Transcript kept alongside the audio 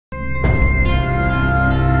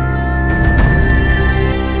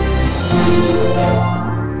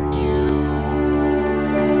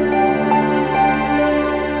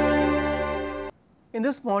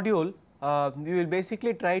module, we will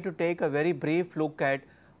basically try to take a very brief look at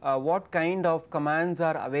what kind of commands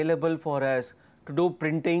are available for us to do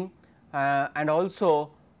printing and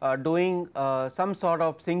also doing some sort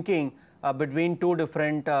of syncing between two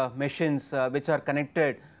different machines which are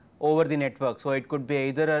connected over the network. So, it could be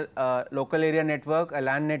either a local area network, a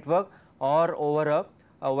LAN network, or over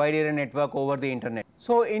a wide area network over the internet.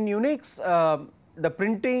 So, in Unix the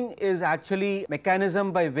printing is actually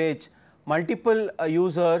mechanism by which multiple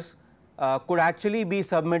users could actually be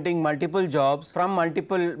submitting multiple jobs from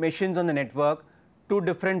multiple machines on the network to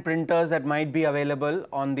different printers that might be available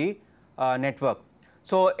on the network.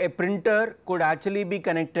 So, a printer could actually be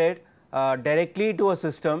connected directly to a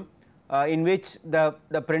system in which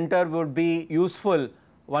the printer would be useful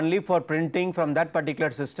only for printing from that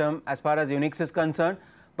particular system as far as Unix is concerned,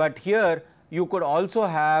 but here you could also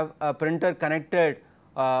have a printer connected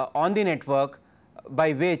on the network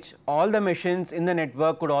by which all the machines in the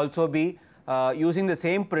network could also be using the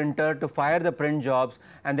same printer to fire the print jobs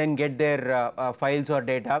and then get their files or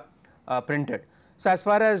data printed. So, as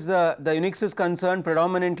far as the Unix is concerned,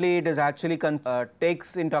 predominantly it is actually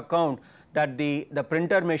takes into account that the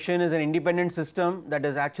printer machine is an independent system that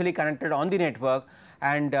is actually connected on the network,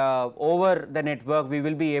 and over the network we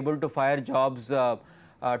will be able to fire jobs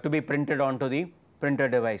to be printed onto the printer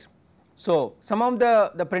device. So, some of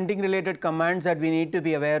the printing related commands that we need to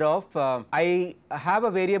be aware of, I have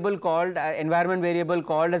a variable called environment variable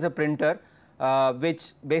called as a printer,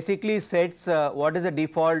 which basically sets what is the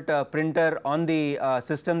default printer on the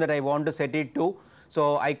system that I want to set it to.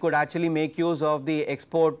 So, I could actually make use of the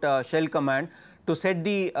export shell command to set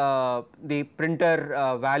the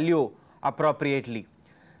printer value appropriately.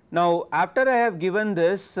 Now, after I have given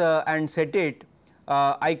this and set it,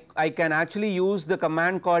 I can actually use the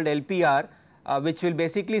command called LPR, which will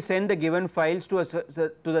basically send the given files to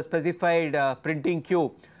the specified printing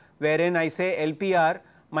queue, wherein I say LPR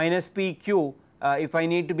minus PQ if I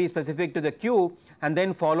need to be specific to the queue, and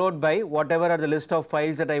then followed by whatever are the list of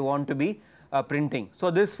files that I want to be printing.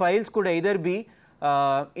 So, these files could either be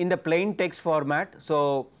in the plain text format.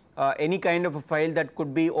 So, any kind of a file that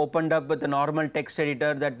could be opened up with the normal text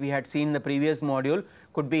editor that we had seen in the previous module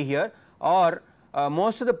could be here, or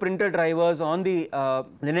most of the printer drivers on the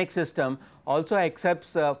Linux system also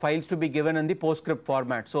accepts files to be given in the PostScript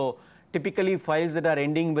format. So, typically files that are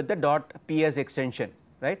ending with the .ps extension,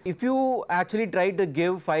 right. If you actually try to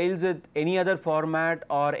give files with any other format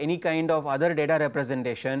or any kind of other data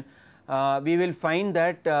representation, we will find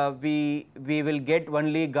that we will get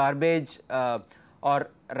only garbage or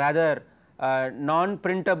rather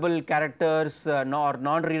non-printable characters or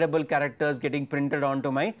non-readable characters getting printed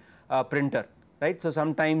onto my printer, right. So,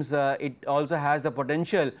 sometimes it also has the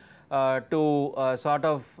potential to sort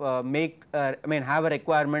of make have a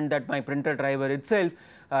requirement that my printer driver itself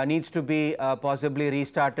needs to be possibly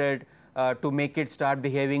restarted to make it start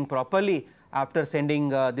behaving properly after sending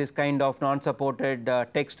this kind of non-supported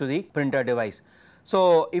text to the printer device.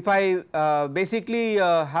 So, if I basically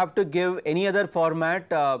have to give any other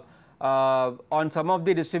format on some of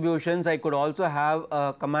the distributions, I could also have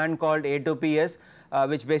a command called A2PS,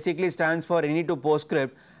 which basically stands for any to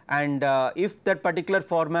PostScript, and if that particular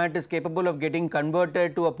format is capable of getting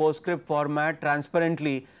converted to a PostScript format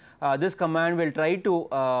transparently, this command will try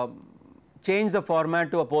to change the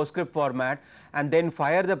format to a PostScript format and then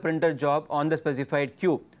fire the printer job on the specified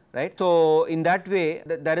queue, right. So, in that way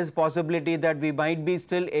there is possibility that we might be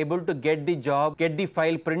still able to get the job, get the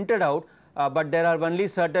file printed out, but there are only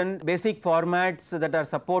certain basic formats that are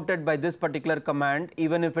supported by this particular command,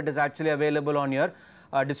 even if it is actually available on your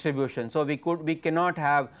distribution. So, we cannot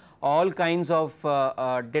have all kinds of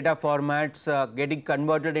data formats getting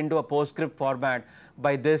converted into a PostScript format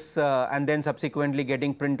by this and then subsequently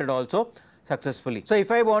getting printed also successfully. So, if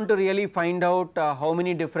I want to really find out how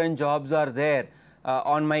many different jobs are there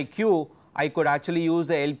on my queue, I could actually use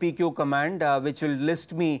the LPQ command, which will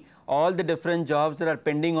list me all the different jobs that are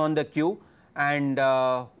pending on the queue and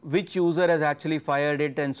which user has actually fired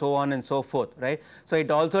it and so on and so forth, right. So,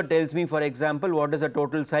 it also tells me, for example, what is the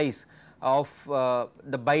total size of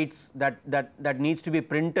the bytes that needs to be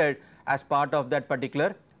printed as part of that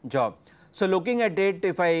particular job. So, looking at it,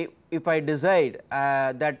 if I decide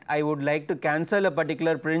that I would like to cancel a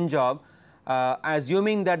particular print job,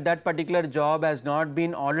 assuming that particular job has not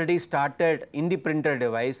been already started in the printer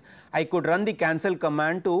device, I could run the cancel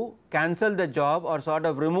command to cancel the job or sort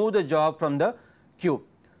of remove the job from the queue.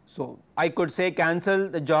 So, I could say cancel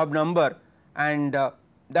the job number and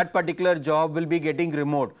that particular job will be getting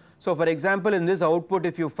removed. So, for example, in this output,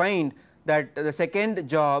 if you find that the second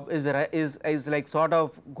job is like sort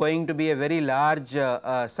of going to be a very large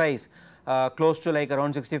size, close to like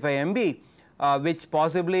around 65 MB, which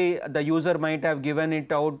possibly the user might have given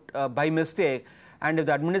it out by mistake, and if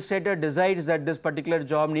the administrator decides that this particular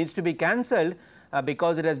job needs to be cancelled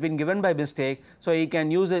because it has been given by mistake, so he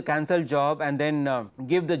can use a cancelled job and then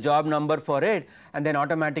give the job number for it, and then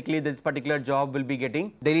automatically this particular job will be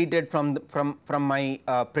getting deleted from my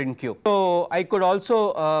print queue. So I could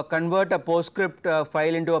also convert a PostScript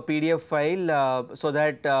file into a PDF file so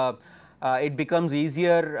that it becomes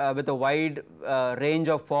easier with a wide range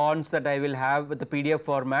of fonts that I will have with the PDF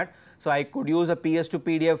format. So I could use a PS to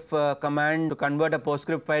PDF command to convert a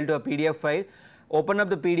PostScript file to a PDF file, open up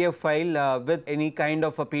the PDF file with any kind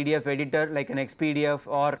of a PDF editor like an XPDF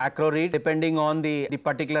or AcroRead, depending on the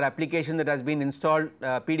particular application that has been installed,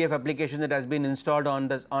 PDF application that has been installed on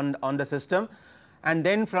the system, and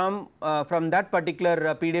then from that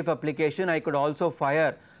particular PDF application I could also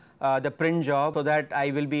fire the print job, so that I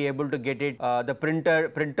will be able to get it the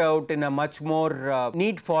print out in a much more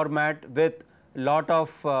neat format with lot of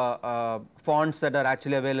fonts that are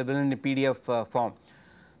actually available in the PDF form.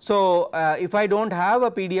 So if I do not have a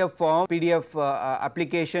PDF form, PDF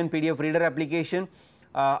application, PDF reader application,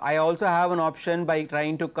 I also have an option by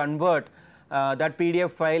trying to convert that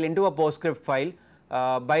PDF file into a PostScript file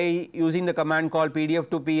by using the command called PDF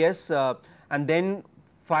to PS and then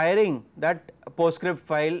firing that PostScript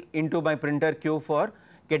file into my printer queue for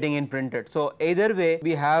getting in printed. So either way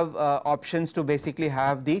we have options to basically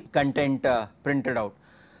have the content printed out.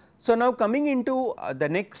 So now coming into the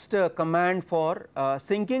next command for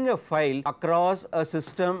syncing a file across a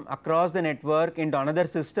system, across the network into another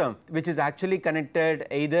system which is actually connected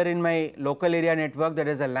either in my local area network, that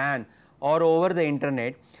is a LAN, or over the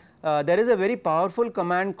internet, there is a very powerful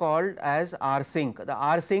command called as rsync. The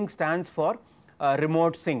rsync stands for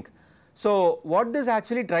remote sync. So what this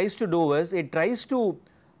actually tries to do is it tries to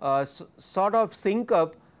sort of sync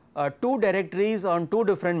up two directories on two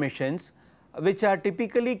different machines which are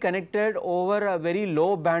typically connected over a very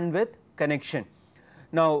low bandwidth connection.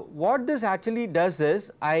 Now what this actually does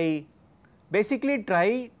is I basically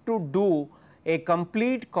try to do a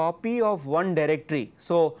complete copy of one directory.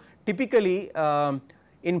 So typically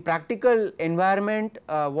in practical environment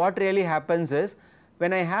what really happens is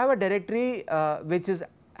when I have a directory which is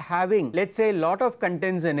having, let us say, lot of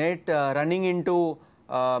contents in it running into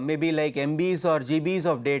maybe like MBs or GBs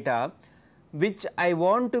of data, which I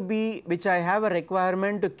want to be, which I have a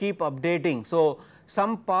requirement to keep updating. So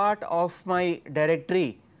some part of my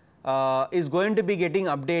directory is going to be getting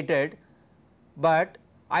updated, but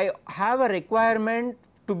I have a requirement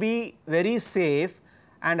to be very safe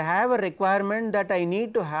and have a requirement that I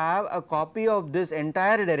need to have a copy of this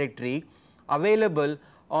entire directory available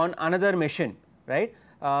on another machine, right,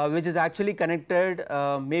 which is actually connected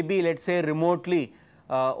maybe let us say remotely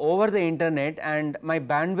over the internet, and my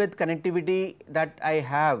bandwidth connectivity that I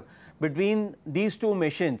have between these two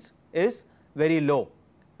machines is very low,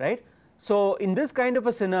 right. So in this kind of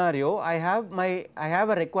a scenario I have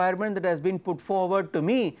a requirement that has been put forward to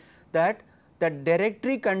me that the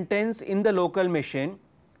directory contents in the local machine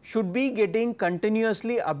should be getting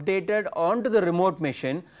continuously updated onto the remote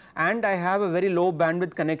machine, and I have a very low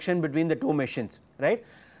bandwidth connection between the two machines, right.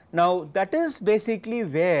 Now that is basically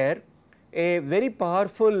where a very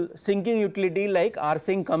powerful syncing utility like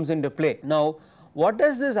rsync comes into play. Now what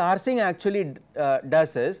does this rsync actually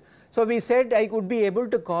does is, so we said I could be able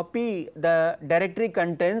to copy the directory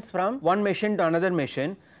contents from one machine to another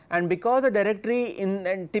machine, and because the directory in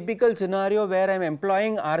a typical scenario where I am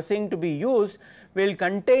employing rsync to be used will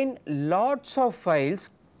contain lots of files,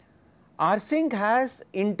 rsync has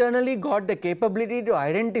internally got the capability to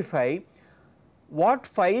identify what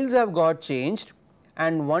files have got changed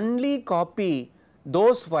and only copy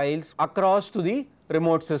those files across to the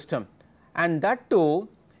remote system, and that too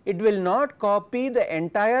it will not copy the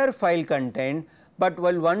entire file content, but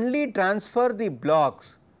will only transfer the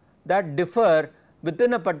blocks that differ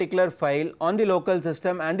within a particular file on the local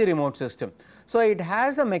system and the remote system. So it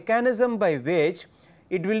has a mechanism by which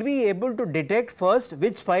it will be able to detect first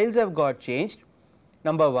which files have got changed,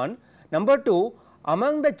 number one. Number two,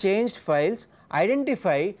 among the changed files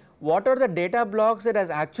identify what are the data blocks that has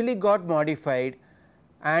actually got modified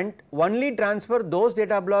and only transfer those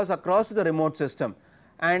data blocks across to the remote system.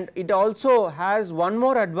 And it also has one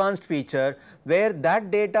more advanced feature where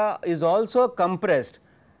that data is also compressed,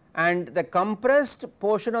 and the compressed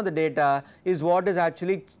portion of the data is what is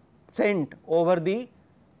actually sent over the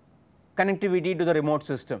connectivity to the remote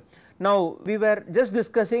system. Now we were just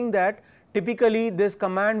discussing that typically this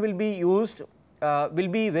command will be used will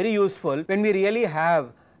be very useful when we really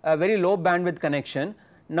have a very low bandwidth connection.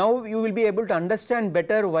 now you will be able to understand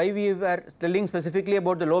better why we were telling specifically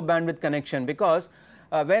about the low bandwidth connection, because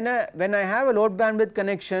when I have a low bandwidth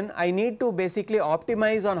connection, I need to basically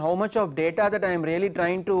optimize on how much of data that I am really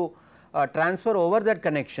trying to transfer over that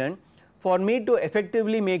connection for me to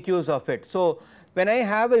effectively make use of it. So, when I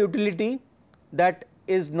have a utility that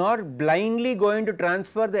is not blindly going to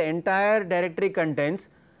transfer the entire directory contents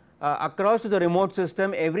across to the remote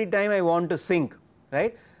system every time I want to sync,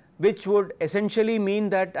 right, which would essentially mean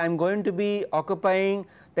that I am going to be occupying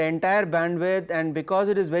the entire bandwidth, and because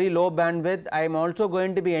it is very low bandwidth, I am also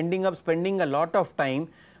going to be ending up spending a lot of time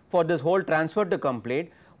for this whole transfer to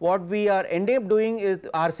complete. What we are ending up doing is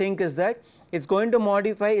rsync is that it is going to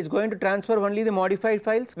modify, it is going to transfer only the modified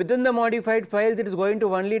files. Within the modified files, it is going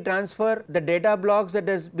to only transfer the data blocks that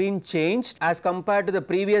has been changed as compared to the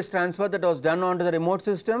previous transfer that was done onto the remote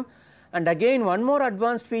system. And again, one more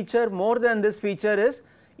advanced feature more than this feature is,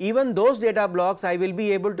 even those data blocks I will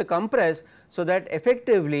be able to compress, so that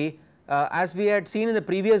effectively as we had seen in the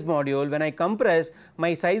previous module, when I compress,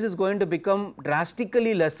 my size is going to become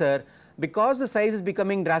drastically lesser. Because the size is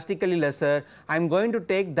becoming drastically lesser, I am going to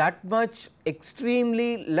take that much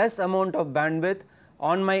extremely less amount of bandwidth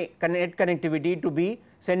on my net connectivity to be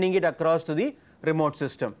sending it across to the remote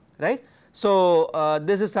system, right. So,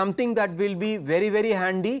 this is something that will be very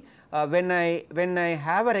handy when I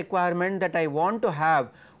have a requirement that I want to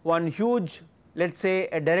have one huge, let us say,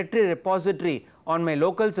 a directory repository on my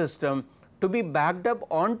local system to be backed up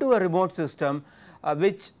onto a remote system,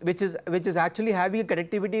 which is actually having a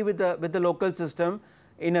connectivity with the local system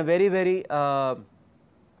in a very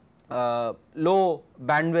low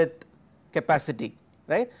bandwidth capacity,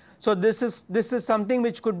 right. So, this is something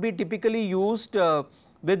which could be typically used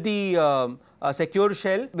with the secure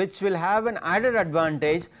shell, which will have an added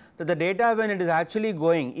advantage that the data, when it is actually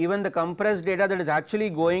going, even the compressed data that is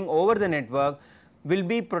actually going over the network, will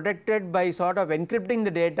be protected by sort of encrypting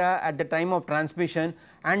the data at the time of transmission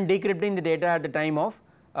and decrypting the data at the time of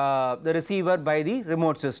the receiver by the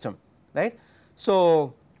remote system, right.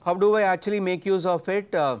 So, how do I actually make use of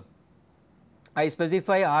it? I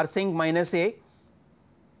specify rsync -a.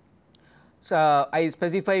 So, I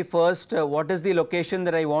specify first what is the location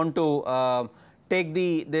that I want to take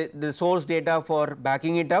the source data for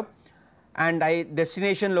backing it up, and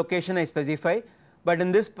destination location I specify. But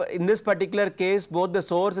in this particular case, both the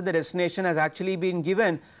source and the destination has actually been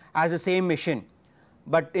given as the same machine.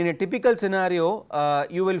 But in a typical scenario,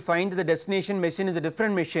 you will find the destination machine is a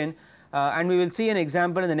different machine, and we will see an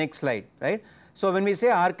example in the next slide, right. So, when we say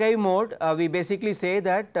archive mode, we basically say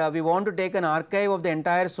that we want to take an archive of the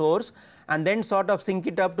entire source and then sort of sync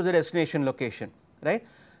it up to the destination location, right.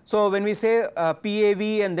 So, when we say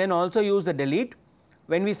PAV and then also use the delete,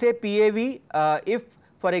 when we say PAV, if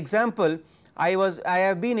for example I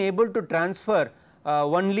have been able to transfer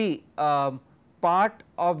only part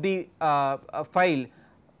of the file,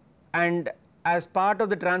 and as part of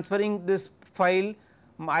the transferring this file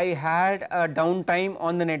I had a downtime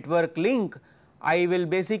on the network link, I will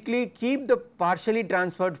basically keep the partially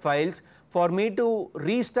transferred files for me to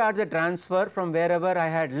restart the transfer from wherever I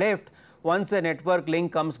had left once the network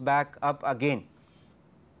link comes back up again,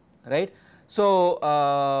 right. So,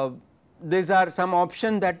 these are some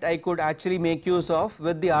options that I could actually make use of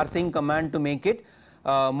with the rsync command to make it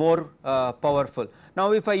more powerful.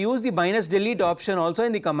 Now, if I use the -delete option also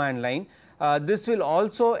in the command line, this will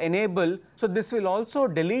also enable, so this will also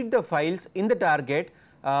delete the files in the target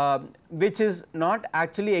which is not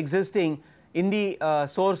actually existing in the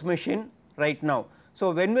source machine right now.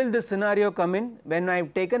 So, when will this scenario come in? When I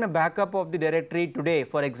have taken a backup of the directory today,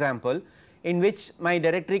 for example, in which my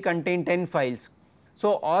directory contained 10 files.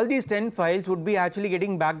 So, all these 10 files would be actually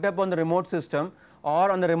getting backed up on the remote system or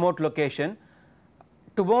on the remote location.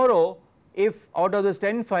 Tomorrow, if out of these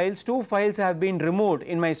 10 files, 2 files have been removed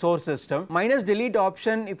in my source system, -delete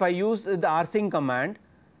option, if I use the rsync command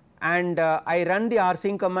and I run the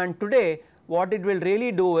rsync command today, what it will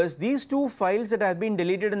really do is these 2 files that have been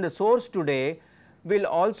deleted in the source today will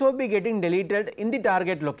also be getting deleted in the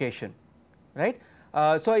target location, right.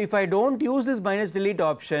 So, if I do not use this -delete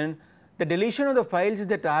option, the deletion of the files is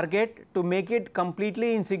the target to make it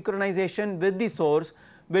completely in synchronization with the source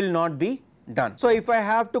will not be done. So, if I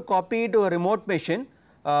have to copy to a remote machine,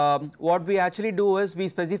 what we actually do is we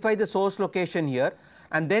specify the source location here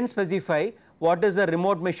and then specify what is the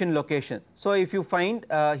remote machine location. So, if you find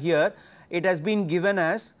here it has been given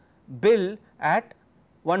as bill at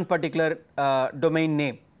one particular domain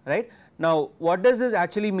name, right. Now, what does this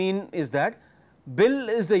actually mean is that bill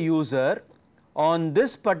is the user on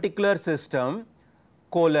this particular system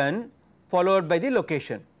colon followed by the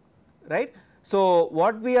location, right. So,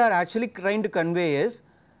 what we are actually trying to convey is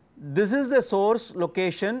this is the source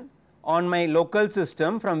location on my local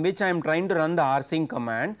system from which I am trying to run the rsync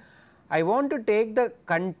command. I want to take the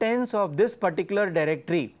contents of this particular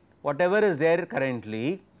directory whatever is there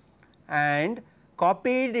currently and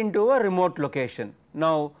copy it into a remote location.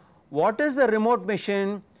 Now, what is the remote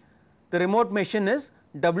machine? The remote machine is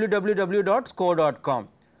www.score.com.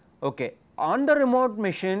 Okay. On the remote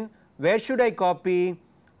machine, where should I copy?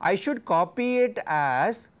 I should copy it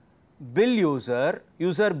as bill user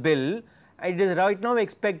bill. It is right now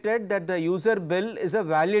expected that the user bill is a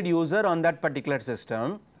valid user on that particular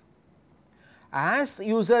system. As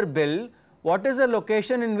user bill, what is the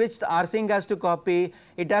location in which rsync has to copy?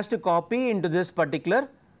 It has to copy into this particular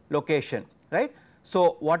location, right.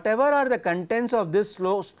 So, whatever are the contents of this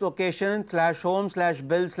location /home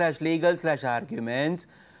 /bill /legal /arguments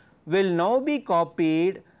will now be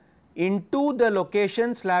copied into the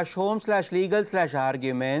location /home /legal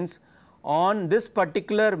 /arguments on this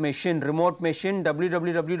particular machine, remote machine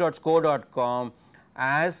www.score.com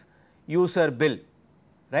as user bill,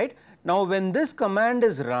 right. Now, when this command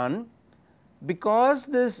is run, because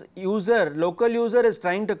this local user is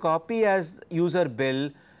trying to copy as user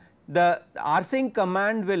bill, the rsync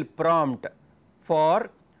command will prompt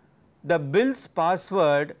for the bill's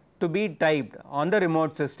password to be typed on the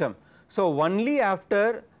remote system. So, only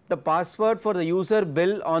after the password for the user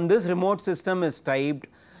bill on this remote system is typed,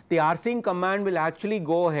 the rsync command will actually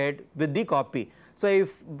go ahead with the copy. So,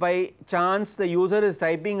 if by chance the user is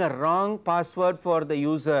typing a wrong password for the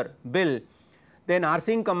user bill, then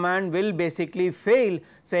rsync command will basically fail,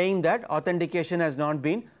 saying that authentication has not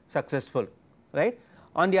been successful, right.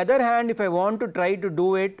 On the other hand, if I want to try to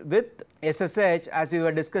do it with SSH, as we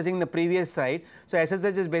were discussing in the previous slide. So,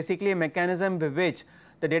 SSH is basically a mechanism by which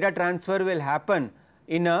the data transfer will happen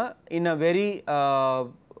in a very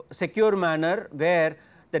secure manner, where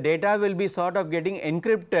the data will be sort of getting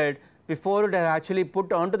encrypted before it is actually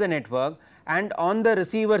put onto the network, and on the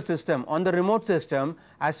receiver system, on the remote system,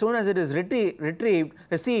 as soon as it is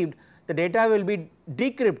received, the data will be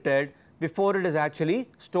decrypted before it is actually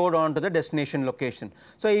stored onto the destination location.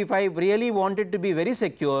 So, if I really want it to be very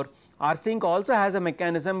secure, rsync also has a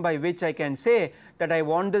mechanism by which I can say that I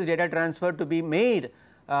want this data transfer to be made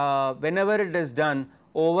whenever it is done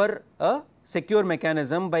over a secure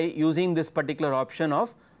mechanism by using this particular option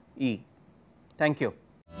of E. Thank you.